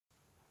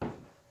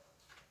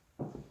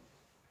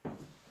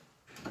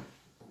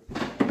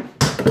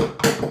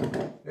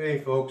Hey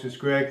folks, it's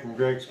Greg from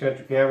Greg's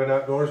Country Cabin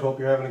Outdoors. Hope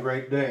you're having a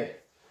great day.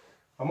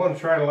 I'm going to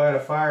try to light a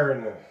fire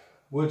in the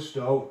wood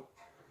stove.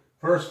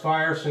 First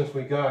fire since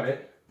we got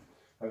it.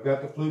 I've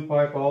got the flue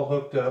pipe all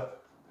hooked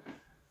up,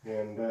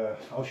 and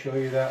I'll show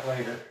you that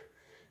later.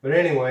 But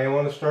anyway, I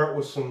want to start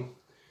with some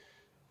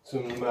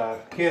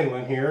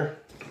kindling here.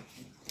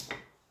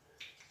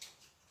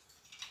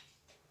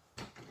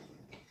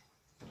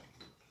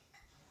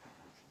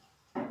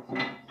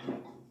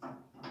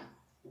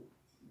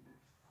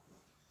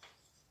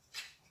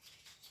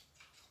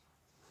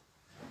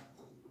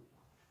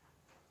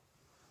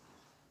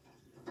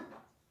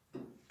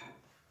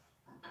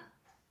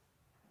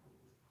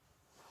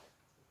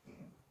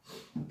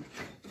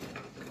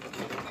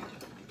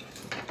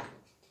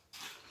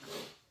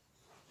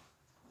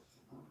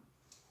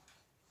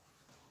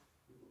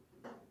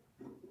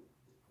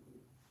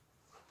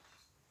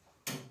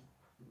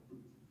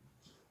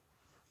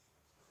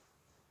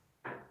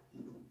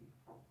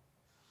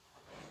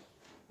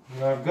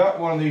 And I've got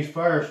one of these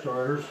fire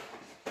starters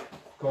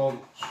called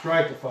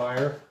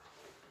Strike-A-Fire,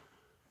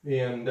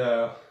 and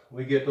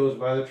we get those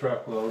by the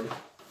truckload.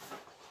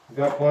 I've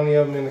got plenty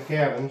of them in the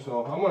cabin,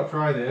 so I'm going to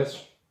try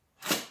this,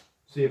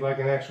 see if I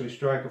can actually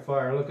strike a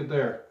fire. Look at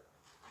there,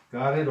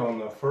 got it on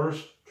the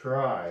first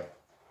try.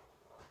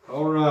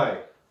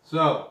 Alright,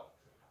 so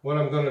what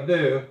I'm going to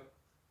do,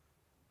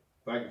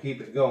 if I can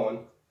keep it going,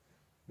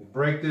 is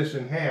break this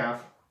in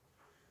half,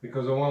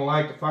 because I want to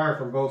light the fire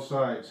from both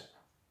sides.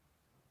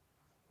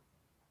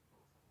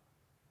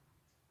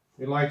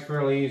 It lights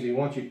fairly easy.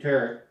 Once you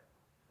tear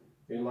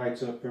it, it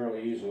lights up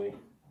fairly easily.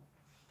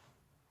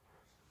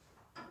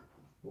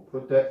 We'll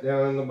put that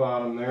down in the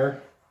bottom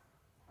there,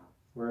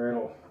 where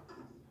it'll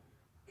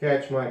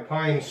catch my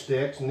pine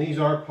sticks, and these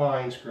are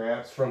pine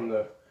scraps from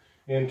the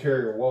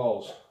interior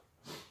walls.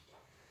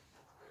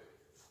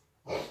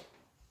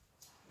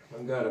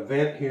 I've got a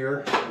vent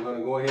here. I'm going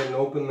to go ahead and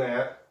open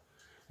that.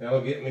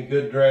 That'll get me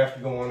good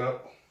draft going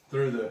up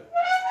through the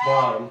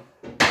bottom.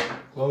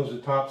 Close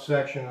the top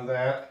section of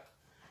that.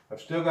 I've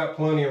still got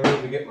plenty of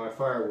room to get my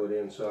firewood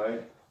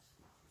inside.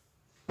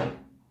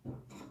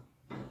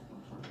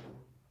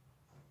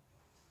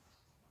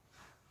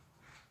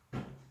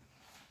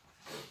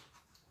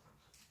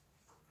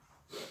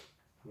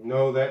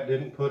 No, that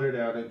didn't put it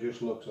out. It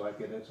just looks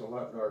like it. It's a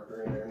lot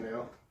darker in there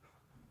now.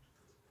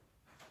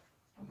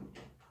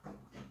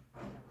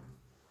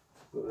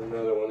 Put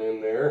another one in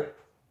there.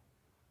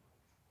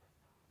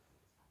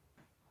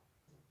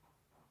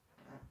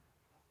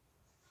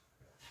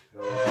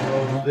 I'll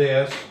close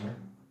this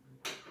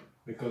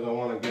because I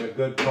want to get a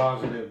good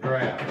positive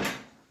draft.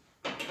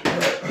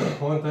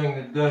 One thing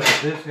that does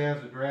is this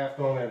has a draft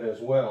on it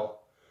as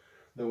well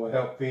that will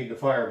help feed the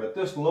fire, but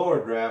this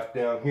lower draft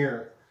down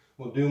here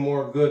will do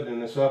more good than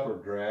this upper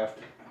draft.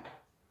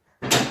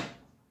 Yeah,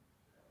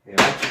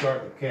 it's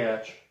starting to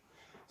catch.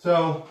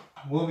 So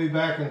we'll be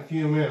back in a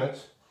few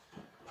minutes,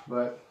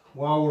 but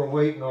while we're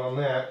waiting on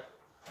that,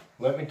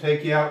 let me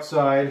take you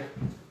outside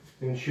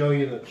and show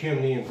you the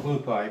chimney and flue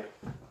pipe.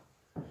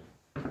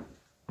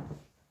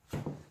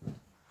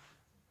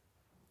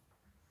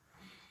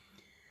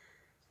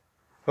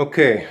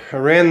 Okay, I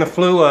ran the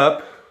flue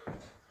up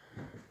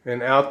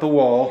and out the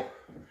wall,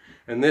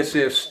 and this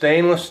is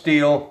stainless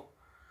steel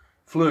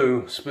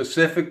flue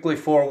specifically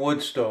for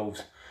wood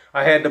stoves.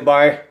 I had to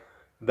buy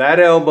that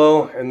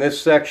elbow and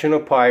this section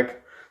of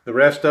pipe. The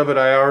rest of it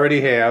I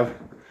already have.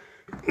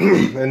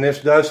 And this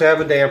does have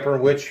a damper,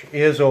 which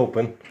is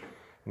open.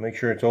 Make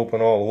sure it's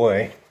open all the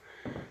way.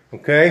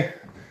 Okay,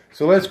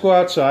 so let's go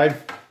outside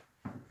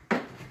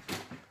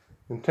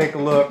and take a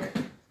look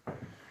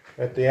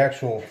at the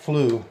actual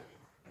flue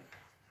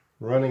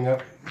running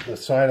up the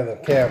side of the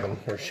cabin,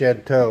 or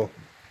shed toe.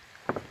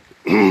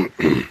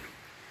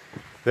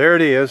 There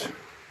it is.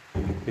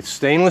 It's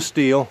stainless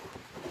steel,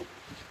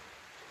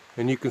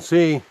 and you can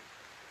see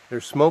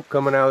there's smoke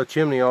coming out of the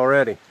chimney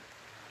already.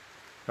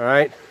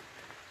 Alright,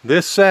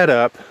 this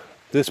setup,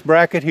 this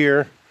bracket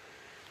here,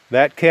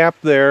 that cap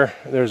there,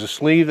 there's a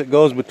sleeve that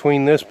goes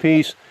between this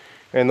piece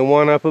and the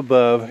one up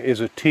above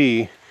is a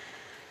T,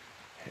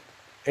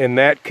 and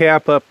that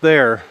cap up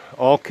there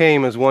all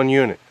came as one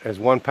unit, as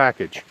one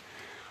package.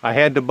 I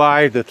had to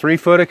buy the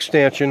 3-foot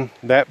extension.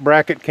 That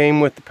bracket came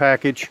with the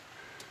package.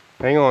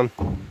 Hang on.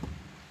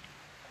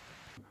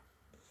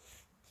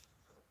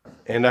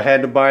 And I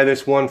had to buy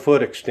this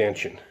 1-foot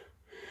extension.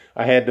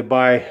 I had to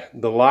buy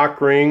the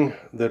lock ring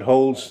that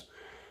holds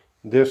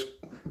this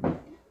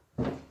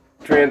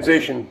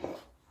transition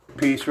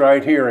piece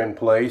right here in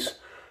place.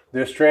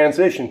 This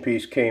transition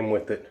piece came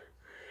with it.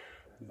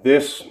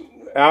 This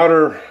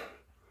outer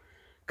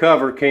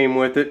cover came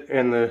with it,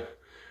 and the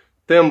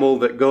thimble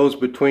that goes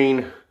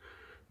between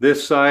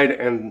this side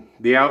and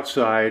the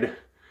outside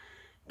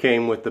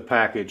came with the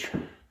package.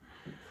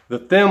 The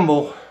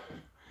thimble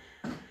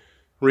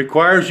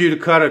requires you to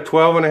cut a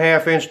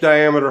 12.5-inch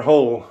diameter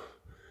hole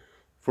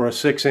for a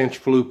 6-inch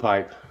flue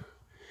pipe.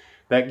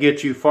 That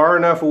gets you far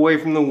enough away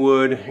from the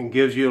wood and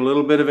gives you a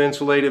little bit of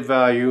insulated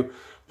value.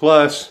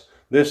 Plus,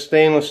 this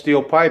stainless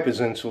steel pipe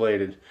is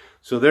insulated.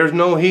 So there's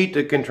no heat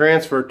that can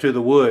transfer to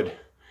the wood.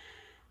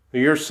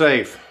 You're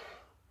safe.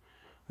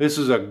 This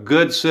is a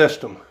good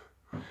system.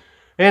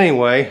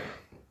 Anyway,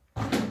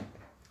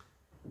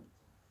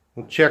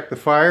 we'll check the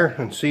fire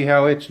and see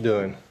how it's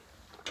doing.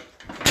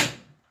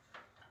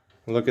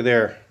 Look at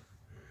there.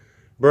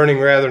 Burning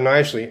rather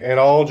nicely, and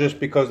all just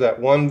because that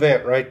one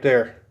vent right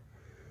there.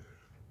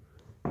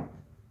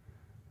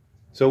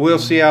 So we'll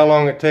see how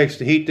long it takes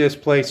to heat this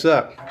place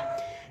up.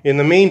 In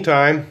the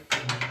meantime,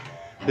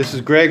 this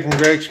is Greg from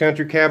Greg's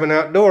Country Cabin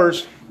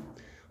Outdoors.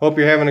 Hope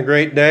you're having a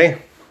great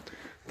day.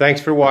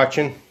 Thanks for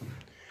watching.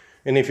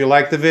 And if you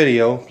like the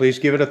video, please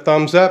give it a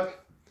thumbs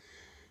up.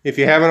 If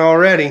you haven't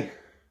already,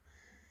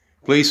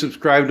 please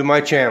subscribe to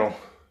my channel.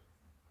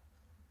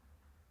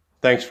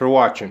 Thanks for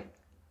watching.